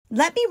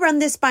Let me run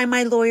this by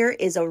my lawyer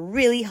is a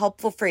really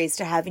helpful phrase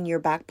to have in your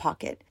back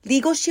pocket.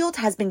 Legal Shield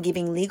has been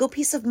giving legal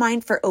peace of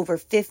mind for over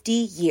 50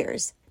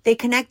 years. They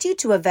connect you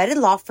to a vetted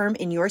law firm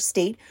in your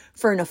state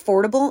for an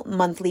affordable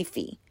monthly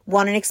fee.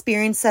 Want an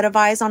experienced set of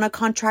eyes on a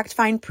contract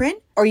fine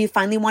print? Or you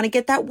finally want to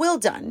get that will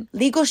done?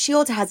 Legal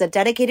Shield has a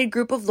dedicated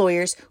group of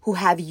lawyers who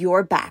have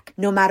your back,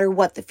 no matter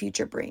what the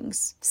future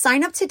brings.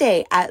 Sign up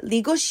today at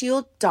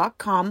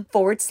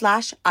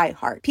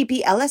LegalShield.com/iHeart.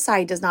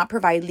 PPLSI does not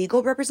provide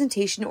legal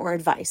representation or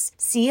advice.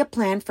 See a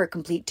plan for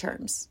complete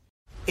terms.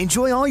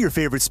 Enjoy all your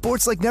favorite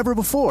sports like never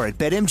before at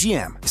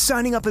BetMGM.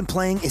 Signing up and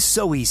playing is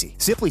so easy.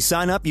 Simply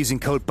sign up using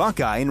code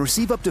Buckeye and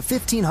receive up to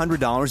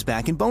 $1,500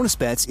 back in bonus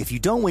bets if you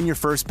don't win your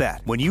first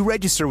bet. When you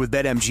register with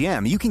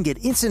BetMGM, you can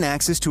get instant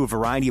access to a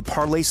variety of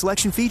parlay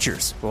selection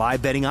features,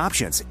 live betting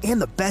options,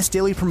 and the best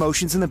daily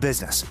promotions in the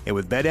business. And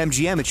with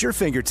BetMGM at your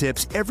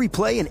fingertips, every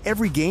play and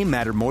every game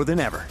matter more than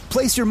ever.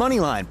 Place your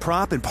moneyline,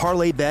 prop, and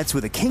parlay bets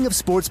with the king of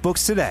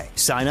sportsbooks today.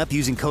 Sign up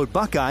using code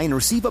Buckeye and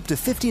receive up to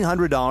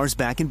 $1,500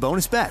 back in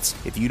bonus bets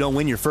if you don't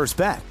win your first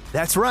bet.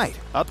 That's right,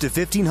 up to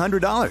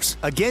 $1,500.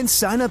 Again,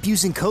 sign up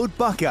using code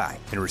Buckeye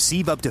and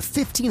receive up to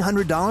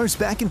 $1,500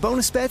 back in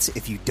bonus bets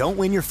if you don't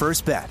win your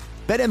first bet.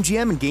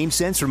 BetMGM and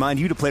GameSense remind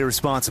you to play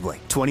responsibly.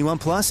 21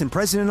 plus and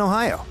present in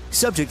Ohio.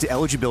 Subject to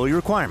eligibility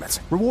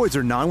requirements. Rewards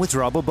are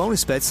non-withdrawable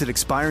bonus bets that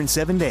expire in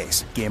 7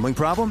 days. Gambling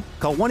problem?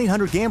 Call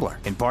 1-800-GAMBLER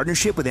in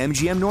partnership with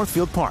MGM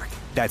Northfield Park.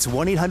 That's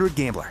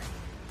 1-800-GAMBLER.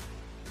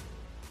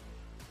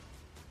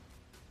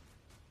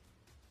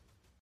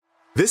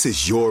 This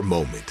is your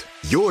moment,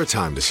 your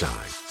time to shine,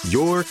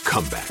 your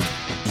comeback.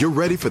 You're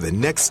ready for the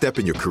next step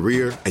in your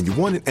career, and you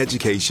want an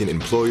education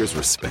employers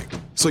respect.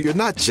 So you're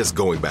not just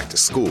going back to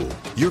school,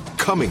 you're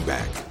coming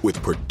back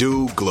with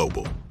Purdue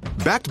Global.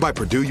 Backed by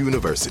Purdue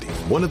University,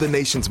 one of the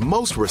nation's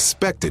most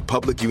respected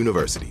public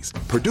universities,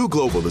 Purdue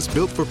Global is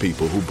built for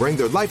people who bring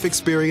their life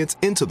experience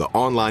into the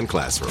online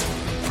classroom.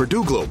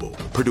 Purdue Global,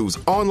 Purdue's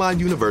online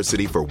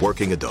university for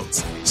working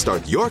adults.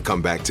 Start your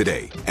comeback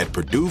today at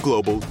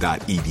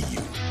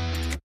purdueglobal.edu.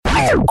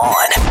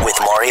 On with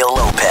Mario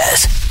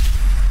Lopez.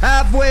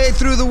 Halfway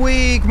through the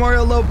week,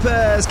 Mario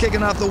Lopez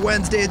kicking off the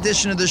Wednesday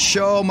edition of the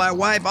show. My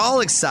wife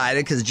all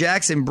excited because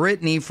Jackson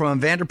Brittany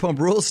from Vanderpump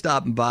Rules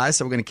stopping by,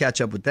 so we're going to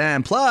catch up with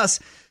them. Plus,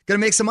 going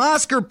to make some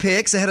Oscar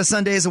picks ahead of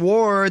Sunday's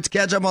awards,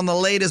 catch up on the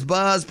latest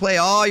buzz, play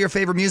all your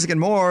favorite music and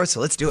more, so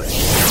let's do it.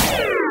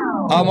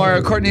 I'm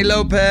Mario Courtney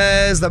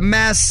Lopez. The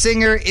Masked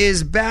Singer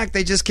is back.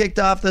 They just kicked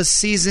off the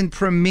season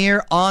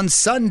premiere on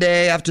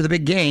Sunday after the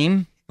big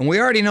game. And we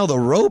already know the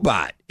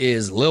robot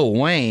is Lil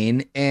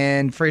Wayne,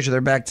 and Frasier, they're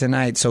back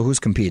tonight, so who's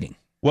competing?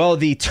 Well,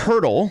 the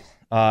Turtle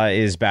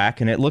is back,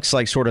 and it looks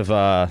like sort of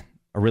a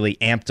really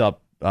amped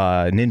up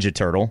Ninja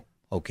Turtle.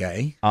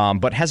 Okay.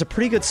 But has a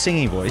pretty good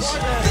singing voice.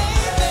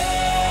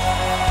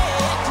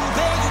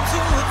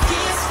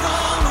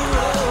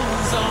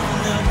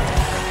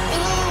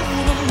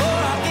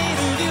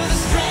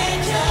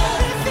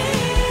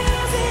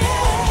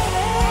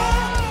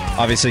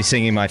 Obviously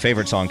singing my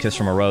favorite song, Kiss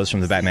from a Rose, from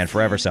the Batman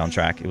Forever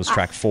soundtrack. It was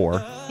track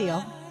 4.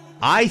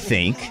 I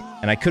think,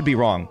 and I could be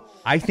wrong,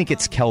 I think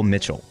it's Kel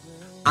Mitchell.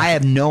 I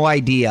have no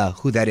idea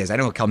who that is. I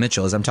know what Kel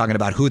Mitchell is. I'm talking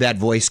about who that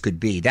voice could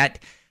be. That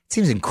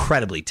seems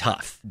incredibly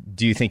tough.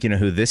 Do you think you know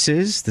who this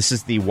is? This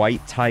is the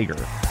White Tiger.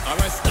 All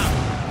right,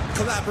 stop.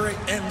 Collaborate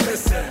and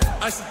listen.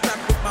 I sit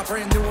back with my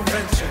brand new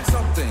invention.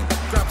 Something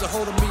grabs a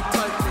hold of me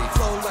tightly.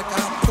 Flow like a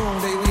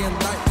harpoon daily and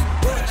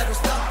nightly. Will it ever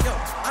stop? Yo,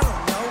 I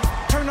don't know.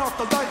 Turn off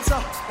the lights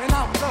up and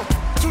I'll blow.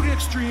 To the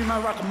extreme, I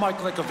rock a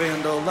mic like a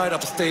vandal. Light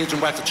up the stage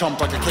and wax a chump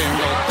like a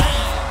candle.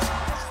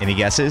 Any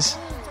guesses?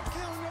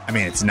 I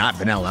mean, it's not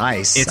Vanilla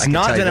Ice. It's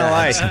not Vanilla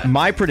Ice.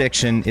 My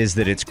prediction is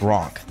that it's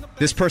Gronk.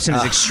 This person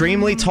is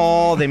extremely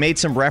tall. They made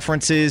some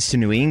references to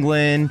New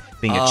England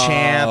being a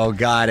champ. Oh,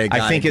 got it.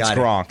 I think it's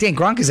Gronk. Dang,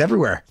 Gronk is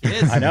everywhere.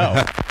 It is. I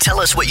know. Tell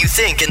us what you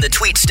think in the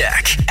tweet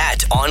stack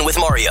at On With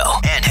Mario.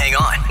 And hang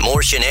on,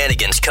 more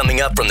shenanigans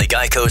coming up from the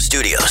Geico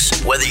Studios.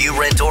 Whether you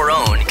rent or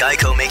own,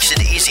 Geico makes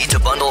it easy to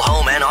bundle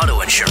home and auto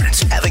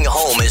insurance. Having a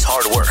home is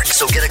hard work,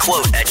 so get a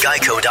quote at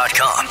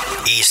geico.com.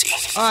 Easy.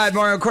 All right,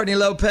 Mario Courtney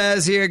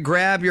Lopez here.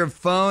 Grab your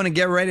phone and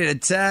get ready to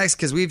text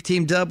because we've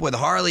teamed up with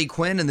Harley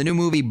Quinn in the new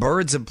movie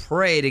Birds of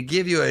Prey to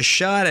give you a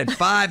shot at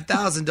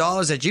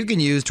 $5,000 that you can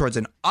use towards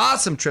an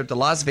awesome trip to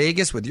Las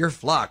Vegas with your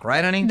flock.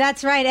 Right, honey?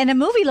 That's right. And the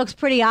movie looks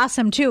pretty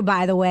awesome, too,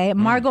 by the way.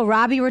 Margot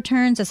Robbie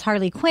returns as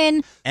Harley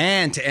Quinn.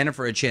 And to enter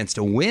for a chance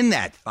to win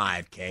that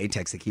 $5K,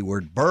 text the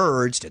keyword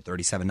BIRDS to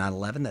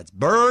 37911. That's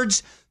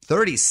BIRDS,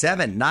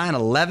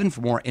 37911.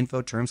 For more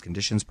info, terms,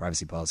 conditions,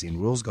 privacy policy,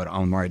 and rules, go to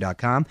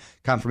onmario.com.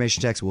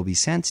 Confirmation text will be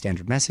sent.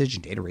 Standard message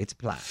and data rates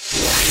apply.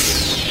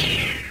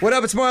 What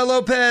up? It's Mario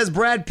Lopez.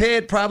 Brad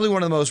Pitt, probably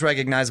one of the most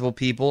recognizable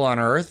people on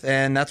Earth,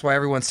 and that's why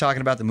everyone's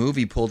talking about the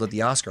movie pulled at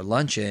the Oscar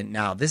luncheon.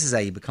 Now, this is how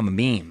you become a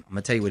meme. I'm going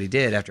to tell you what he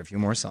did after a few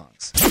more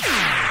songs.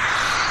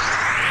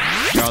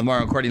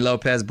 Mario Courtney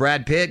Lopez.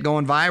 Brad Pitt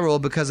going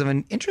viral because of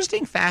an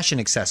interesting fashion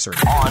accessory.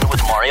 On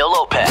with Mario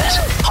Lopez.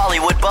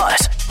 Hollywood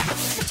Buzz.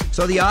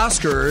 So the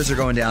Oscars are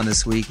going down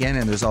this weekend,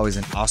 and there's always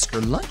an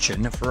Oscar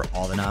luncheon for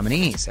all the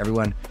nominees.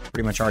 Everyone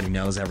pretty much already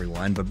knows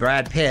everyone, but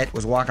Brad Pitt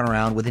was walking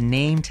around with a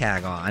name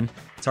tag on.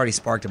 It's already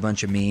sparked a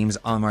bunch of memes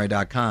on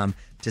Mario.com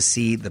to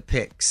see the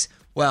pics.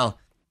 Well,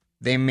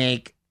 they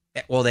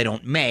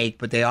don't make,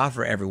 but they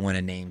offer everyone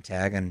a name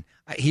tag, and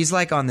he's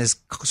like on this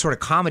sort of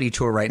comedy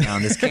tour right now,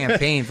 in this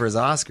campaign for his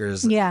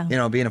Oscars. Yeah. You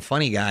know, being a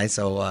funny guy,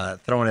 so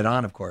throwing it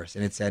on, of course,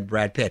 and it said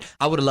Brad Pitt.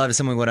 I would have loved if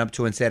someone went up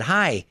to him and said,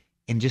 hi,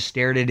 and just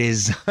stared at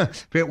his,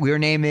 your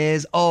name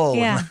is,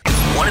 Yeah.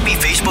 Want to be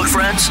Facebook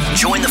friends?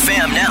 Join the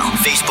fam now.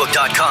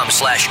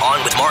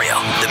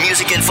 Facebook.com/OnWithMario. The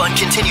music and fun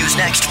continues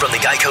next from the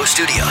Geico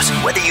Studios.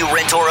 Whether you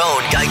rent or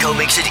own, Geico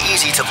makes it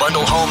easy to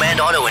bundle home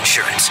and auto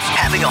insurance.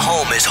 Having a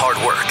home is hard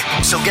work.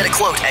 So get a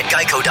quote at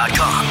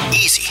Geico.com.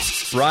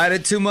 Easy. Right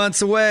at 2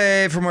 months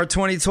away from our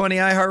 2020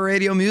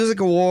 iHeartRadio Music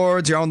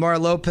Awards. You're on with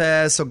Mario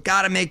Lopez, so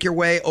gotta make your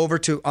way over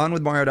to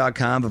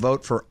onwithmario.com to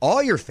vote for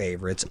all your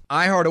favorites.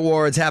 iHeart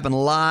Awards happen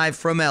live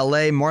from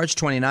LA, March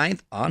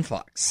 29th on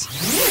Fox.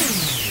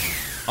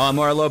 I'm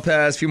Mario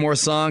Lopez. A few more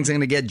songs. I'm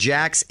going to get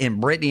Jax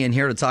and Brittany in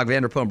here to talk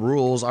Vanderpump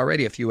Rules.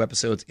 Already a few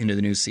episodes into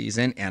the new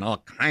season and all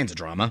kinds of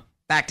drama.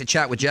 Back to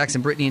chat with Jax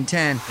and Brittany in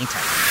 10.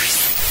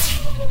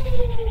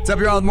 What's up,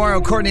 y'all? With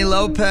Mario, Courtney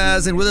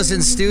Lopez, and with us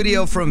in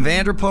studio from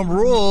Vanderpump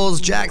Rules,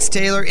 Jax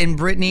Taylor and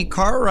Brittany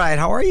Cartwright.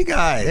 How are you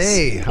guys?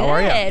 Hey, how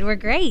are you? We're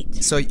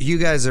great. So you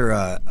guys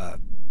are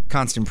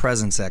constant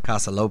presence at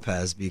Casa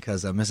Lopez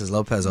because Mrs.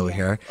 Lopez over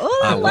here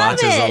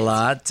watches a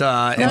lot.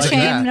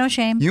 No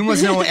shame. You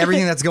must know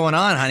everything that's going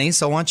on, honey.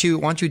 So why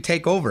don't you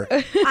take over?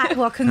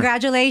 Well,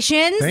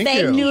 congratulations. Thank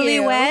you.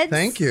 Newlyweds.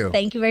 Thank you.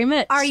 Thank you very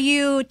much. Are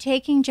you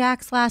taking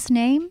Jack's last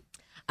name?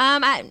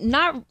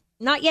 Not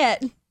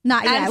yet.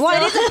 Not yet.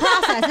 Well, it is a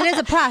process. It is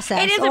a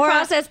process. It is a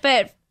process,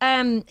 but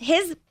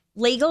his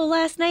legal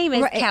last name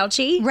is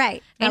Couchy.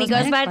 Right. And he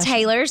goes by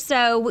Taylor.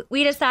 So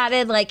we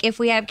decided, like, if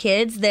we have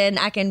kids, then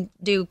I can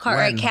do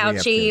Cartwright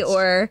Couchy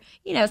or,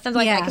 something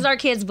like that. Because our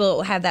kids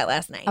will have that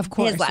last name. Of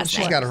course. His last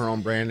name. She's got her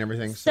own brand and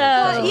everything. So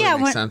it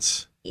makes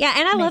sense. Yeah,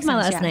 and I love my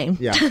last name.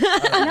 Yeah.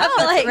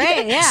 That's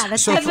great. Yeah,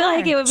 that's I feel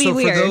like it would be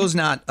weird. For those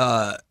not,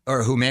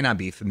 or who may not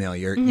be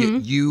familiar,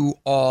 you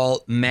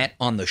all met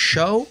on the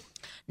show?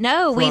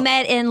 No, we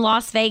met in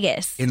Las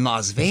Vegas. In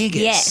Las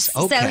Vegas? Yes.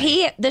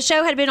 Okay. So the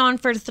show had been on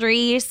for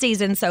 3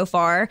 seasons so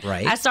far.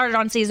 Right. I started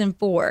on season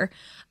 4.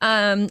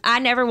 I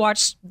never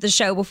watched the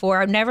show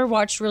before. I've never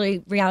watched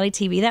really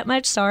reality TV that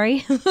much.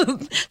 Sorry.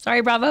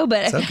 Sorry, Bravo.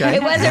 But it's okay.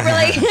 It wasn't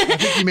really. I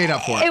think you made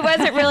up for it. It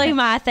wasn't really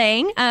my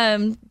thing.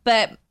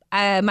 But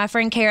my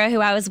friend Kara,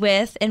 who I was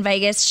with in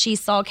Vegas, she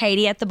saw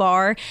Katie at the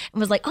bar and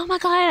was like, oh my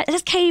God,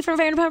 that's Katie from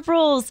Vanderpump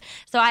Rules.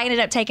 So I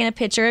ended up taking a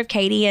picture of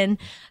Katie and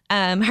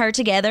her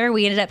together.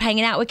 We ended up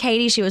hanging out with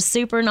Katie. She was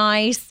super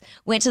nice.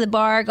 Went to the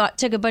bar,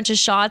 took a bunch of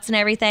shots and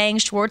everything.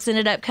 Schwartz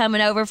ended up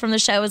coming over from the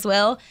show as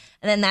well.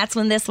 And then that's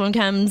when this one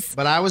comes.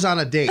 But I was on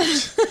a date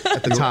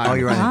at the time. Oh,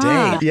 you were on a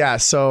date? Yeah,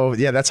 so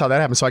that's how that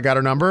happened. So I got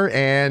her number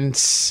and...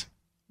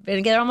 Been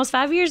together almost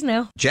 5 years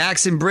now.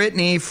 Jax and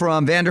Brittany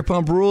from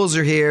Vanderpump Rules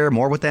are here.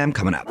 More with them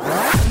coming up.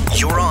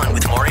 You're on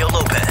with Mario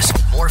Lopez.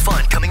 More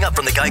fun coming up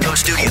from the Geico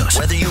Studios.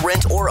 Whether you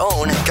rent or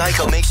own,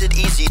 Geico makes it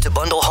easy to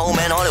bundle home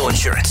and auto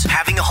insurance.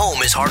 Having a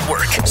home is hard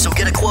work. So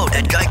get a quote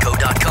at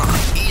Geico.com.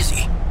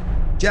 Easy.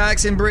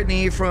 Jax and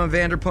Brittany from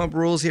Vanderpump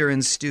Rules here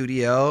in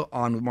studio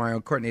on with Mario,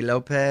 Courtney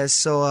Lopez.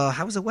 So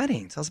how was the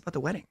wedding? Tell us about the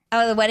wedding.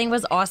 Oh, the wedding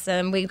was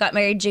awesome. We got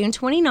married June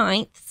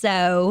 29th.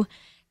 So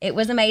it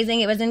was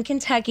amazing. It was in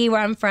Kentucky, where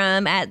I'm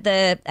from, at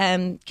the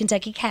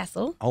Kentucky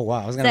Castle. Oh,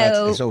 wow. I was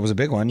gonna so it was a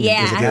big one. Yeah.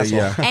 It was a castle.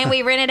 Yeah. And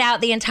we rented out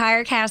the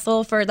entire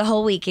castle for the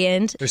whole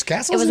weekend. There's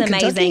castles It was in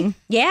amazing.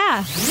 Kentucky?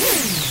 Yeah.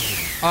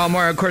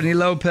 Mario, Courtney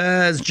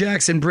Lopez,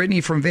 Jax and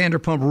Brittany from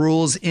Vanderpump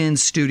Rules in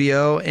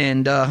studio.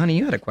 And, honey,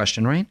 you had a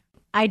question, right?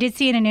 I did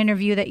see in an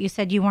interview that you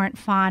said you weren't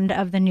fond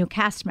of the new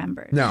cast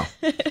members. No.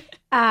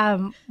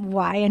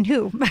 Why and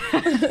who?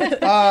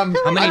 How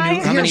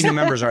many new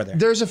members are there?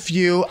 There's a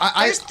few.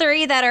 There's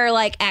 3 that are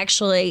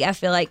actually, I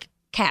feel like,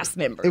 cast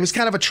members. It was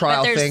kind of a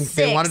trial there's thing. 6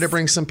 They wanted to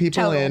bring some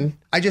people total. in.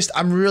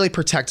 I'm really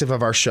protective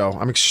of our show.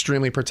 I'm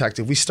extremely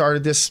protective. We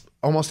started this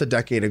almost a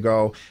decade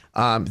ago.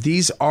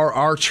 These are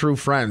our true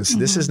friends.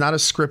 This is not a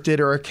scripted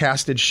or a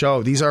casted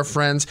show. These are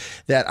friends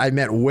that I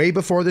met way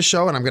before the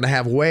show and I'm going to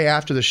have way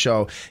after the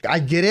show. I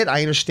get it.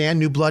 I understand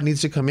new blood needs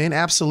to come in.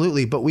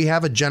 Absolutely. But we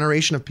have a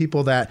generation of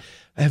people that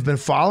have been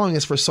following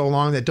us for so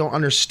long that don't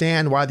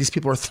understand why these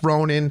people are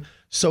thrown in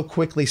so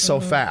quickly, so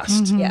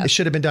fast. Yeah. It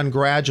should have been done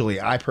gradually.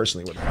 I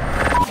personally would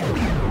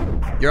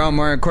have. You're on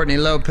Mario, Courtney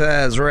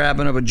Lopez. We're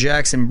wrapping up with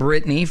Jax and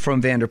Brittany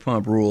from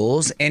Vanderpump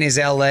Rules. And is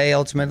LA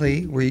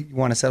ultimately where you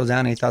want to settle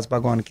down? Any thoughts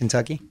about going to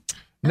Kentucky?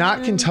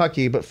 Not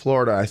Kentucky, but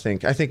Florida, I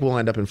think. I think we'll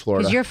end up in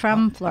Florida. Because you're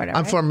from Florida,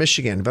 I'm right? from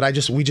Michigan, but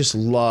we just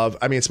love,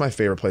 it's my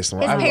favorite place in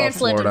the world. His I parents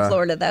love lived Florida. in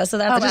Florida, though, so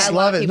that's I why just a lot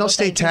love of it. people No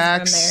state think he's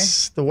from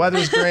tax. The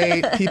weather's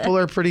great. People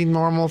are pretty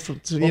normal.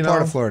 What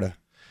part of Florida?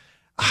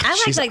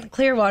 I like the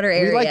Clearwater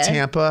area. We like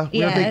Tampa.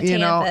 We're Yeah, big, you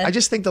know, Tampa. I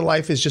just think the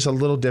life is just a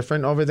little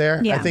different over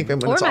there. Yeah. I think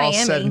when Or it's all Miami.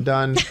 said and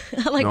done.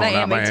 I like No,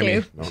 not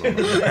Miami, too.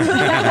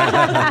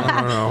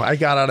 No. I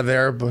got out of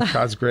there by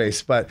God's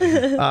grace. But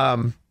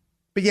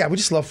yeah, we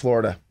just love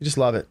Florida. We just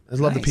love it. I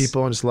just love the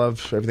people and just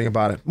love everything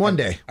about it. One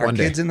day. Are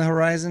kids in the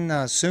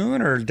horizon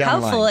soon or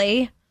down the line?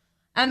 Hopefully.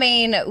 I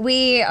mean,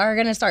 we are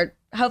going to start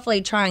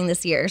hopefully trying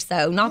this year.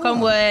 So knock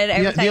on wood.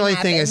 Everything The only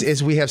thing happens.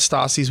 is we have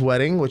Stassi's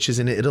wedding, which is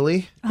in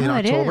Italy in Oh,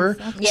 it is. October.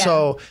 Okay.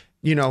 So,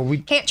 you know, we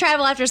Can't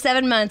travel after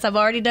 7 months. I've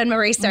already done my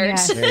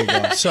research. There you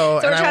go. So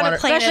we're and I trying wanna-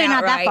 to plan Especially it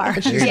out not that right.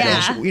 far. She's-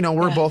 Yeah. You know,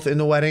 we're both in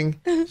the wedding,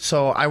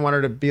 so I want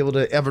her to be able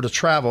to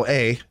travel,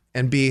 A,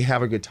 and B,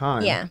 have a good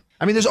time. Yeah.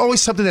 I mean, there's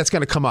always something that's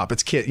going to come up.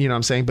 It's you know what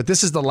I'm saying? But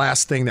this is the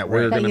last thing that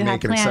we're That going to you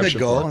make have an planned. exception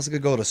Good goal. for. It's a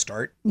good goal to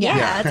start.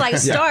 Yeah, it's like a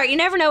start. You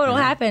never know what'll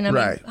happen. I mean,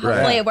 Right, hopefully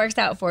right. it works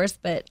out for us,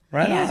 but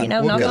Right. you know,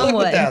 Well, knock good on luck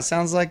with wood. that.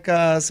 Sounds like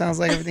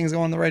everything's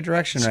going in the right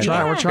direction right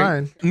now. We're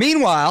trying.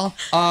 Meanwhile,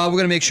 we're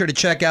going to make sure to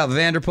check out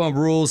Vanderpump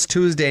Rules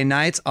Tuesday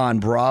nights on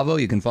Bravo.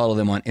 You can follow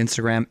them on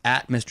Instagram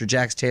at Mr.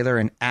 Jax Taylor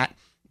and at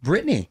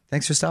Brittany.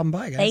 Thanks for stopping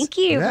by, guys. Thank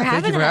you for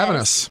having Thank you for having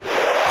us.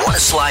 Want to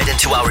slide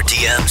into our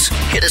DMs?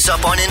 Hit us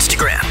up on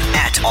Instagram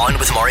at On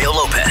With Mario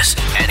Lopez.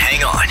 And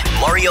hang on,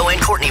 Mario and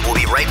Courtney will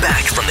be right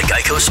back from the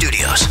Geico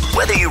Studios.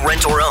 Whether you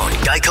rent or own,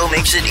 Geico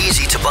makes it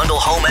easy to bundle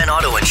home and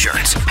auto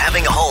insurance.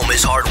 Having a home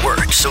is hard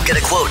work, so get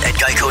a quote at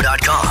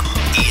geico.com.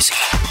 Easy.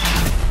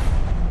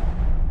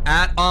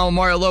 At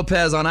Mario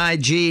Lopez on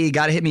IG.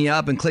 Got to hit me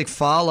up and click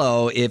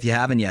follow if you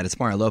haven't yet. It's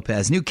Mario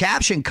Lopez. New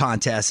caption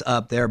contest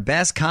up there.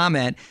 Best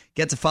comment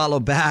gets a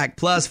follow back.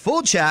 Plus,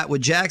 full chat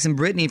with Jax and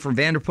Brittany from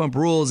Vanderpump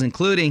Rules,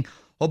 including a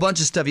whole bunch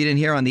of stuff you didn't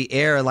hear on the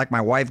air, like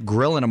my wife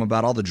grilling them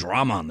about all the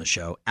drama on the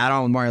show. At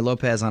On with Mario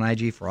Lopez on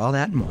IG for all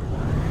that and more.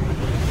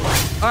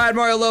 All right,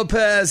 Mario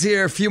Lopez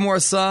here. A few more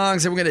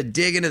songs, and we're going to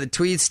dig into the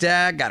tweet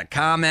stack. Got a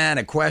comment,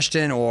 a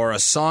question, or a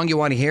song you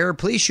want to hear?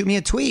 Please shoot me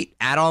a tweet.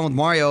 At On With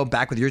Mario,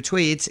 back with your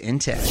tweets in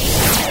 10.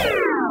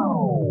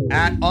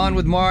 At On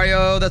With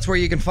Mario, that's where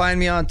you can find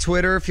me on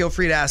Twitter. Feel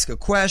free to ask a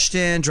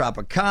question, drop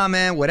a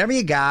comment, whatever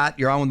you got.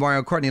 You're On With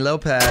Mario, Courtney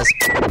Lopez.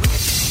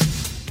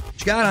 What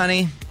you got,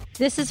 honey?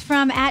 This is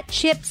from at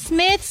Chip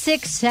Smith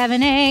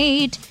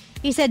 678.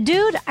 He said,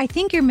 dude, I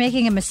think you're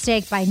making a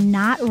mistake by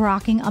not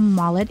rocking a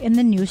mullet in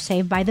the new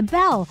Saved by the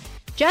Bell.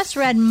 Just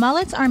read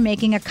mullets are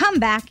making a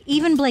comeback.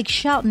 Even Blake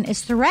Shelton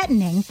is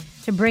threatening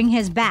to bring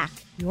his back.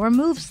 Your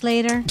move,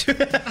 Slater.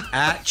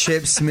 At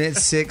Chip Smith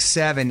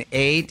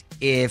 678.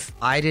 If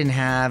I didn't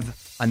have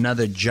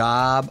another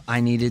job I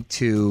needed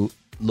to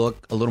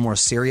look a little more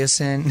serious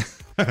in,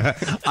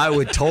 I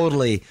would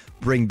totally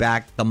bring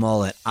back the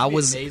mullet. I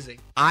was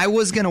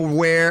gonna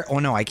wear. Oh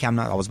no, I can't.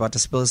 I was about to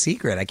spill a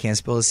secret. I can't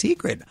spill a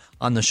secret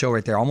on the show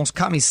right there. Almost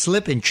caught me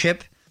slipping,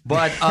 Chip.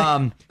 But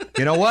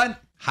you know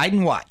what? Hide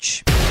and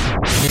watch.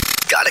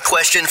 Got a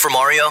question for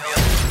Mario?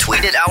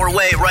 Tweet it our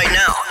way right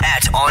now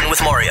at On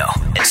With Mario.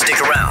 And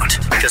stick around,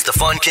 because the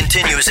fun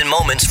continues in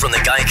moments from the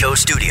Geico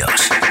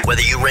Studios.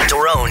 Whether you rent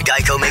or own,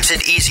 Geico makes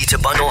it easy to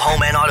bundle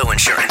home and auto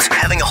insurance.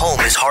 Having a home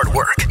is hard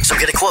work, so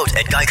get a quote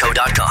at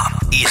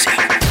geico.com. Easy.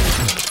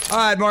 All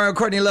right, Mario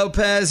Courtney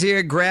Lopez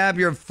here. Grab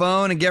your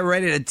phone and get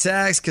ready to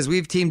text, because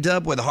we've teamed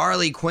up with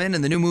Harley Quinn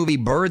in the new movie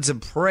Birds of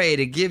Prey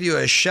to give you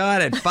a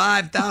shot at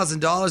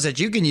 $5,000 that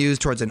you can use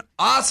towards an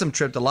awesome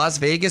trip to Las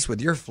Vegas with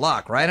your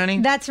flock. Right, honey?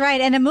 That's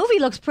right. And the movie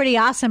looks pretty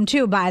awesome,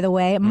 too, by the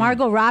way.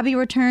 Margot Robbie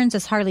returns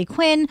as Harley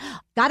Quinn.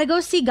 Gotta go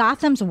see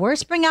Gotham's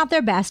worst bring out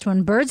their best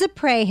when Birds of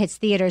Prey hits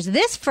theaters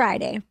this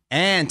Friday.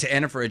 And to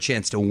enter for a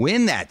chance to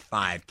win that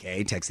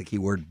 $5K, text the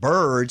keyword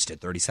BIRDS to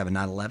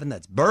 37911.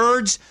 That's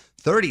BIRDS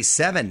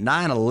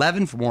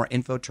 37911. For more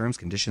info, terms,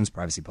 conditions,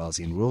 privacy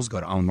policy, and rules, go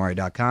to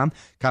onmario.com.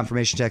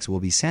 Confirmation text will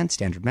be sent.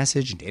 Standard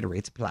message and data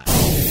rates apply.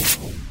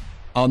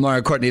 On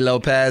Mario Courtney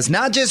Lopez.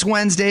 Not just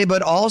Wednesday,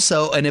 but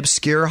also an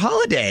obscure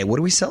holiday. What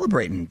are we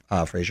celebrating,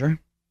 Frazier?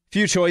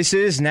 Few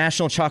choices.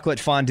 National Chocolate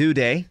Fondue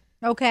Day.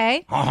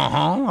 Okay.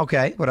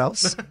 Okay. What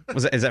else?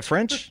 Is that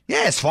French?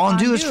 Yes,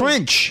 fondue is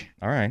French.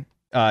 All right.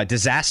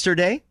 Disaster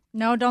Day.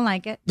 No, don't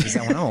like it.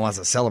 No one wants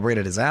to celebrate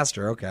a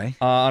disaster. Okay.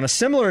 On a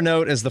similar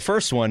note as the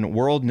first one,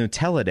 World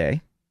Nutella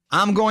Day.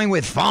 I'm going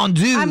with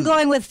fondue. I'm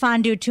going with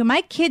fondue, too.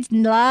 My kids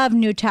love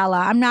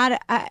Nutella.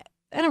 I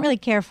don't really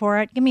care for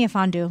it. Give me a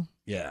fondue.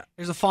 Yeah.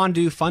 There's a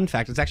fondue fun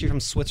fact. It's actually from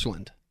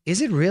Switzerland.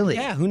 Is it really?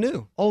 Yeah, who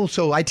knew? Oh,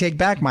 so I take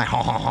back my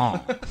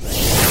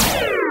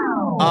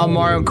I'm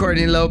Mario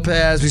Courtney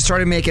Lopez. We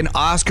started making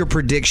Oscar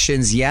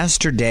predictions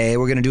yesterday.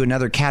 We're going to do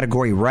another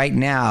category right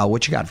now.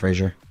 What you got,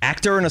 Frazier?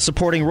 Actor in a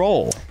supporting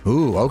role.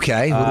 Ooh,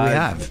 okay. Who do we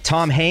have?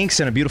 Tom Hanks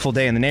in A Beautiful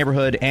Day in the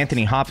Neighborhood.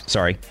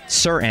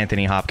 Sir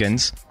Anthony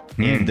Hopkins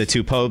in The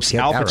Two Popes.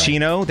 Get Al that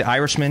Pacino, The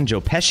Irishman. Joe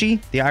Pesci,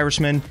 The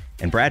Irishman.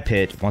 And Brad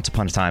Pitt, Once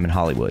Upon a Time in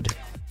Hollywood.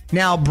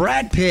 Now,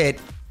 Brad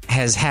Pitt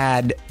has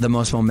had the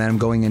most momentum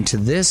going into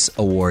this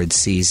award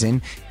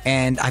season,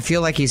 and I feel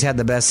like he's had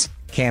the best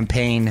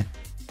campaign,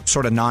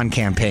 sort of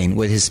non-campaign,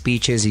 with his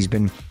speeches. He's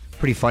been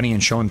pretty funny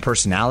and showing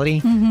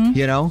personality,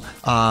 you know,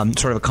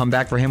 sort of a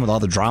comeback for him with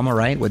all the drama,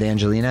 right, with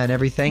Angelina and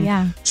everything.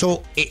 Yeah.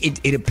 So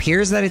it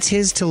appears that it's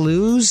his to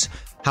lose.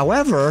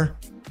 However,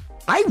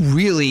 I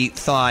really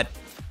thought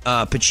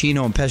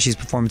Pacino and Pesci's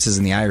performances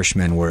in The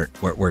Irishman were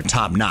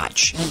top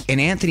notch, and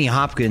Sir Anthony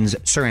Hopkins,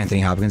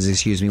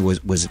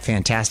 was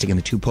fantastic in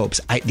The Two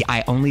Popes.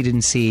 I only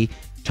didn't see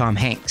Tom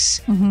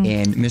Hanks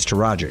in Mr.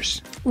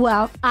 Rogers.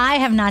 Well, I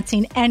have not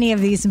seen any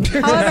of these.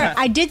 However,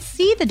 I did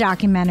see the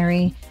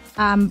documentary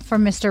for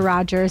Mr.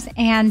 Rogers,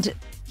 and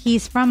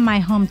he's from my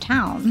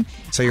hometown.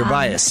 So you're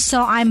biased.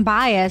 So I'm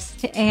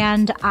biased,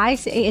 and I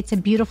say it's a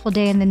beautiful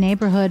day in the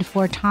neighborhood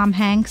for Tom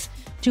Hanks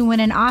to win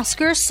an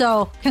Oscar.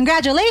 So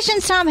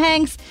congratulations, Tom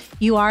Hanks.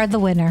 You are the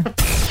winner.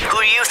 Who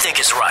do you think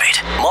is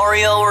right,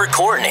 Mario or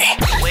Courtney?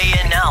 Weigh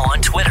in now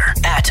on Twitter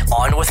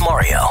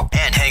 @OnWithMario.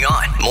 And hang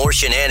on, more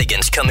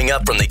shenanigans coming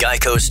up from the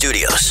Geico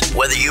Studios.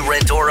 Whether you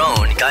rent or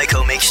own,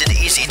 Geico makes it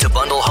easy to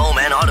bundle home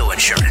and auto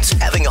insurance.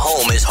 Having a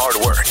home is hard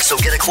work, so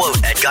get a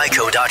quote at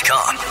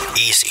Geico.com.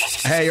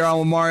 Easy. Hey, you're on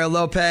with Mario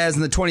Lopez,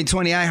 and the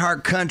 2020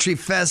 iHeart Country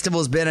Festival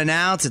has been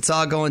announced. It's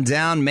all going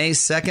down May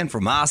 2nd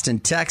from Austin,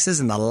 Texas,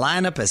 and the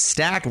lineup is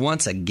stacked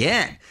once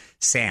again.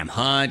 Sam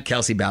Hunt,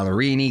 Kelsey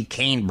Ballerini,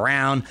 Kane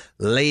Brown,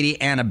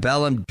 Lady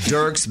Antebellum,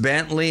 Dierks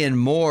Bentley, and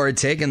more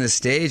taking the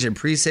stage, and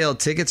pre-sale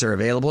tickets are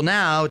available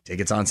now.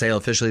 Tickets on sale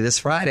officially this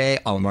Friday.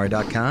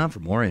 Allmario.com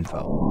for more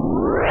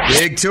info.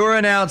 Big tour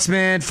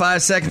announcement.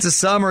 5 Seconds of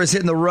Summer is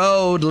hitting the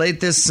road late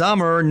this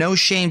summer. No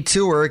Shame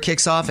Tour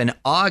kicks off in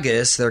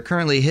August. They're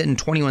currently hitting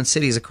 21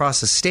 cities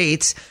across the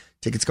states.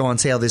 Tickets go on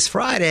sale this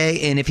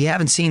Friday, and if you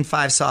haven't seen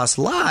Five Sauce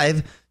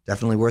live,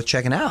 definitely worth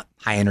checking out.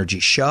 High energy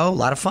show, a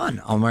lot of fun.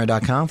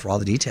 Allmario.com for all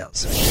the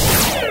details.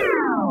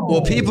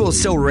 Well, people are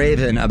still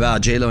raving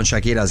about J-Lo and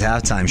Shakira's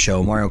halftime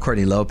show. Mario and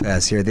Courtney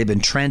Lopez here. They've been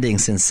trending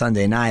since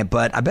Sunday night,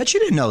 but I bet you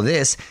didn't know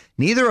this.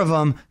 Neither of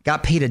them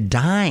got paid a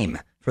dime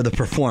for the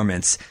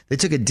performance. They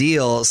took a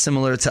deal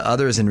similar to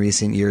others in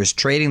recent years,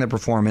 trading the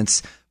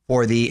performance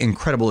for the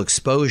incredible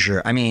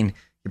exposure. I mean,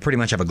 you pretty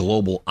much have a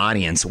global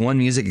audience. One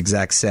music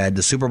exec said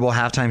the Super Bowl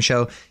halftime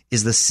show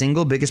is the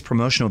single biggest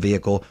promotional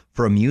vehicle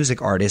for a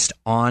music artist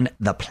on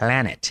the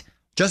planet.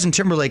 Justin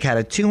Timberlake had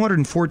a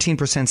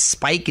 214%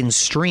 spike in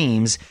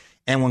streams,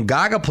 and when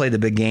Gaga played the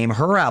big game,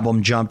 her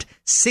album jumped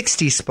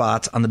 60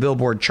 spots on the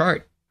Billboard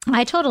chart.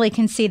 I totally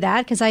can see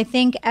that, because I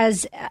think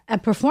as a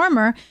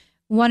performer,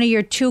 one of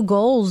your two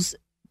goals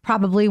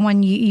probably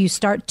when you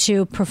start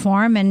to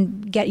perform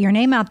and get your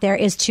name out there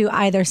is to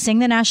either sing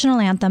the national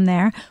anthem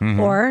there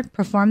or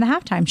perform the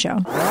halftime show.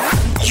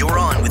 You're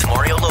on with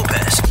Mario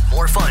Lopez.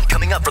 More fun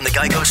coming up from the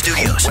Geico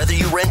Studios. Whether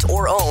you rent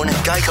or own,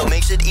 Geico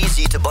makes it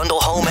easy to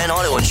bundle home and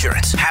auto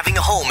insurance. Having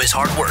a home is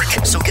hard work,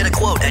 so get a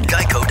quote at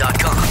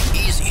Geico.com.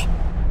 Easy.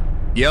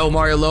 Yo,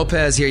 Mario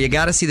Lopez here. You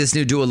got to see this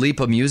new Dua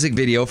Lipa music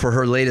video for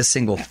her latest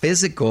single,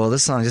 Physical.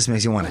 This song just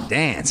makes you want to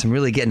dance. I'm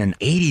really getting an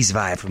 80s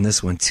vibe from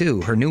this one,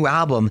 too. Her new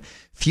album,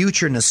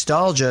 Future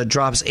Nostalgia,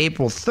 drops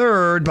April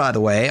 3rd, by the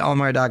way.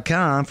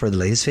 Allmario.com for the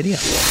latest video.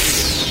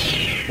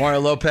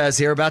 Mario Lopez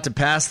here, about to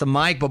pass the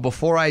mic, but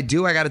before I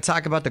do, I got to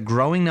talk about the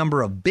growing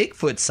number of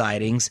Bigfoot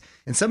sightings,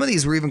 and some of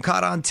these were even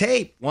caught on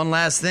tape. One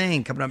last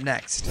thing coming up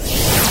next.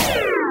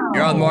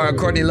 You're on Mario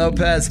Courtney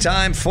Lopez.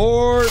 Time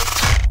for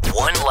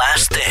One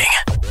Last Thing.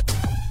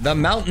 The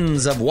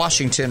mountains of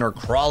Washington are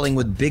crawling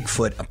with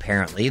Bigfoot,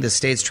 apparently. The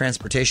state's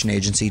transportation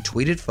agency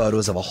tweeted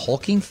photos of a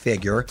hulking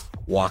figure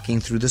walking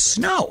through the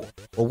snow.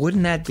 Well,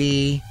 wouldn't that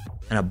be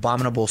an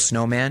abominable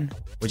snowman,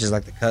 which is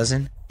like the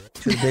cousin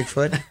to the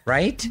Bigfoot,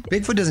 right?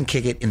 Bigfoot doesn't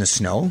kick it in the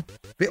snow.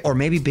 Or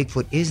maybe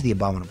Bigfoot is the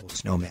abominable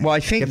snowman. Well,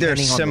 I think they're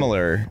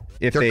similar.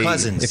 If they're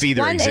cousins. If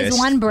either one exists. Is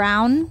one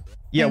brown?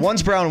 Yeah,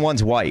 one's brown and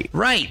one's white.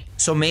 Right.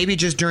 So maybe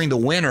just during the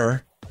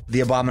winter,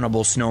 the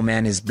abominable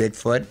snowman is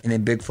Bigfoot, and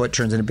then Bigfoot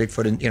turns into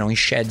Bigfoot, and he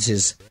sheds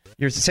his.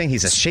 You're saying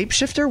he's a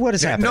shapeshifter? What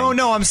is happening?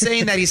 No, I'm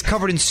saying that he's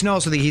covered in snow,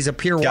 so that he's a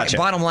pure white.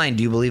 Bottom line,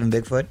 do you believe in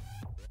Bigfoot?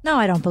 No,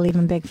 I don't believe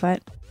in Bigfoot.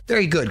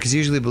 Very good, because you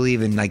usually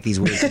believe in like these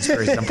weird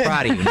conspiracies. I'm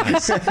proud of you.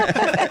 Nice.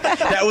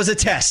 That was a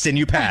test, and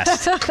you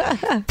passed.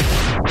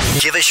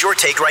 Give us your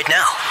take right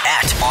now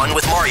at On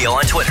With Mario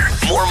on Twitter.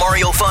 More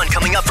Mario fun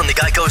coming up from the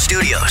Geico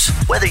Studios.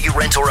 Whether you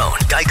rent or own,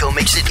 Geico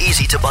makes it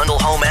easy to bundle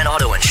home and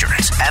auto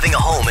insurance. Having a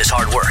home is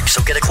hard work,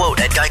 so get a quote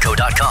at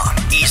Geico.com.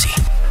 Easy.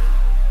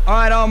 All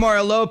right, I'm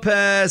Mario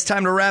Lopez.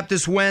 Time to wrap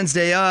this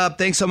Wednesday up.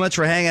 Thanks so much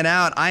for hanging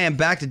out. I am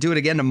back to do it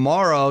again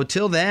tomorrow.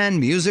 Till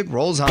then, music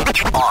rolls on.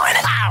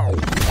 On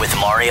with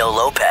Mario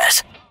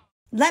Lopez.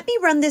 Let me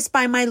run this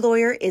by my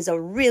lawyer is a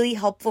really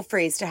helpful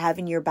phrase to have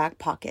in your back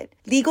pocket.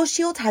 Legal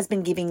Shield has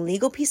been giving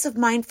legal peace of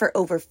mind for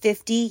over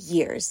 50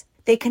 years.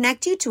 They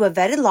connect you to a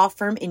vetted law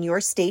firm in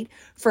your state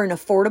for an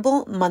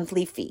affordable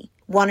monthly fee.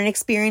 Want an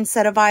experienced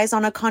set of eyes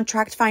on a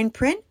contract fine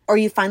print? Or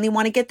you finally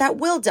want to get that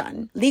will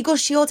done? Legal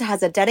Shield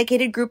has a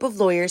dedicated group of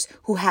lawyers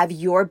who have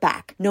your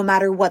back, no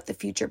matter what the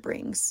future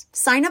brings.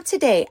 Sign up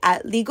today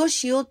at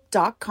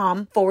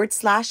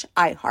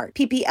LegalShield.com/iHeart.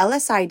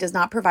 PPLSI does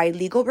not provide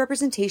legal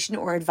representation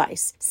or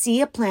advice. See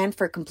a plan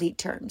for complete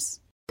terms.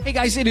 Hey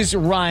guys, it is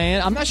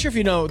Ryan. I'm not sure if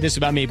you know this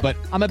about me, but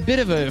I'm a bit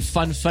of a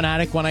fun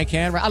fanatic when I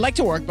can. I like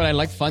to work, but I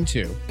like fun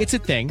too. It's a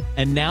thing.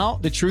 And now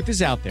the truth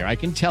is out there. I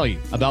can tell you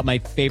about my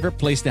favorite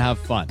place to have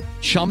fun.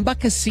 Chumba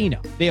Casino.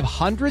 They have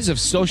hundreds of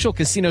social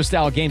casino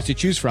style games to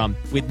choose from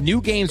with new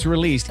games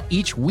released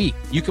each week.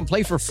 You can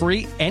play for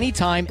free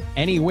anytime,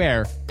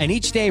 anywhere. And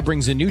each day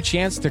brings a new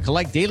chance to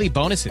collect daily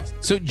bonuses.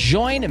 So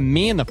join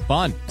me in the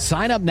fun.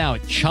 Sign up now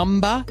at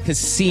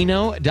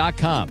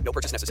ChumbaCasino.com. No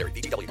purchase necessary.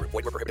 VGW Group.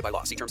 Void where prohibited by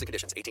law. See terms and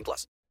conditions.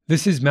 18+.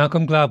 This is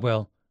Malcolm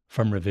Gladwell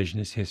from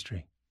Revisionist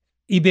History.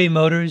 eBay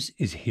Motors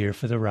is here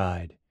for the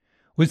ride.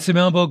 With some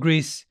elbow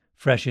grease,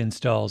 fresh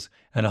installs,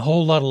 and a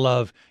whole lot of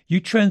love, you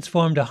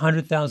transformed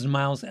 100,000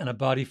 miles and a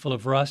body full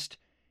of rust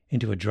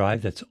into a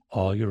drive that's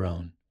all your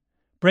own.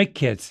 Brake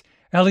kits,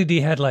 LED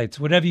headlights,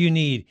 whatever you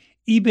need,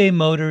 eBay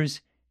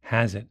Motors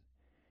has it.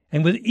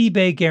 And with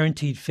eBay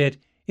Guaranteed Fit,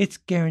 it's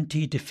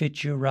guaranteed to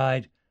fit your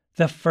ride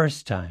the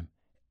first time,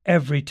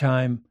 every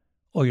time,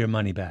 or your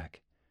money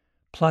back.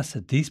 Plus,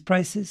 at these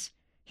prices,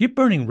 you're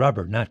burning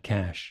rubber, not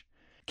cash.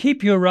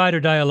 Keep your ride or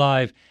die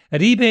alive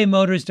at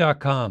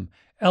ebaymotors.com.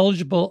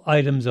 Eligible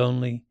items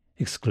only.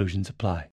 Exclusions apply.